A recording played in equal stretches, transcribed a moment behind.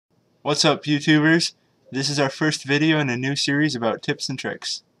What's up, YouTubers? This is our first video in a new series about tips and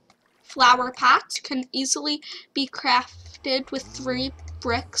tricks. Flower pots can easily be crafted with 3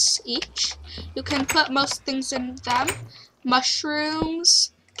 bricks each. You can put most things in them: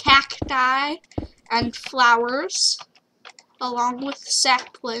 mushrooms, cacti, and flowers, along with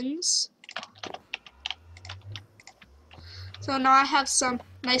saplings. So now I have some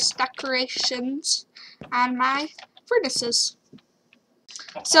nice decorations on my furnaces.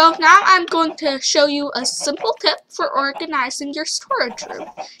 So now I'm going to show you a simple tip for organizing your storage room.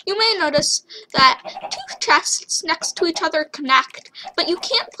 You may notice that 2 chests next to each other connect, but you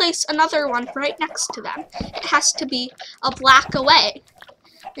can't place another one right next to them. It has to be a block away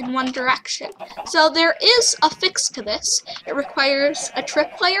in one direction. So there is a fix to this. It requires a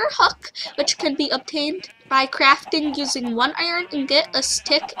tripwire hook, which can be obtained by crafting using 1 iron ingot, a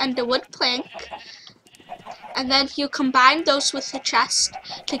stick, and a wood plank. And then you combine those with the chest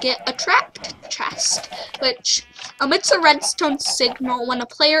to get a trapped chest, which emits a redstone signal when a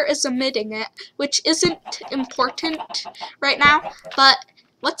player is emitting it, which isn't important right now, but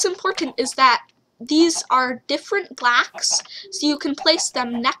what's important is that these are different blocks, so you can place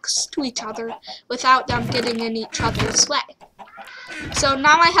them next to each other without them getting in each other's way. So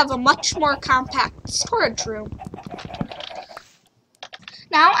now I have a much more compact storage room.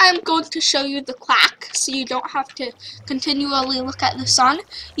 Now I'm going to show you the clock, so you don't have to continually look at the sun.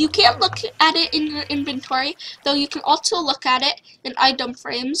 You can look at it in your inventory, though you can also look at it in item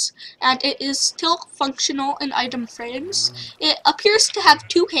frames, and it is still functional in item frames. It appears to have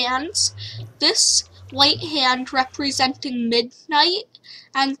 2 hands, this white hand representing midnight,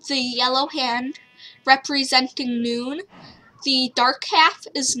 and the yellow hand representing noon. The dark half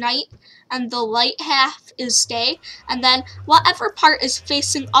is night, and the light half is day, and then whatever part is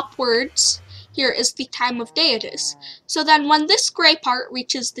facing upwards here is the time of day it is. So then when this gray part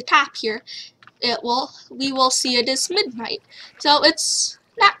reaches the top here, we will see it is midnight. So it's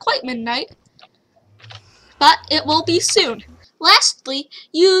not quite midnight, but it will be soon. Lastly,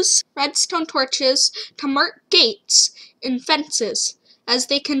 use redstone torches to mark gates in fences, as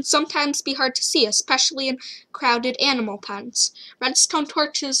they can sometimes be hard to see, especially in crowded animal pens. Redstone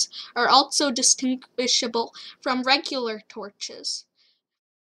torches are also distinguishable from regular torches.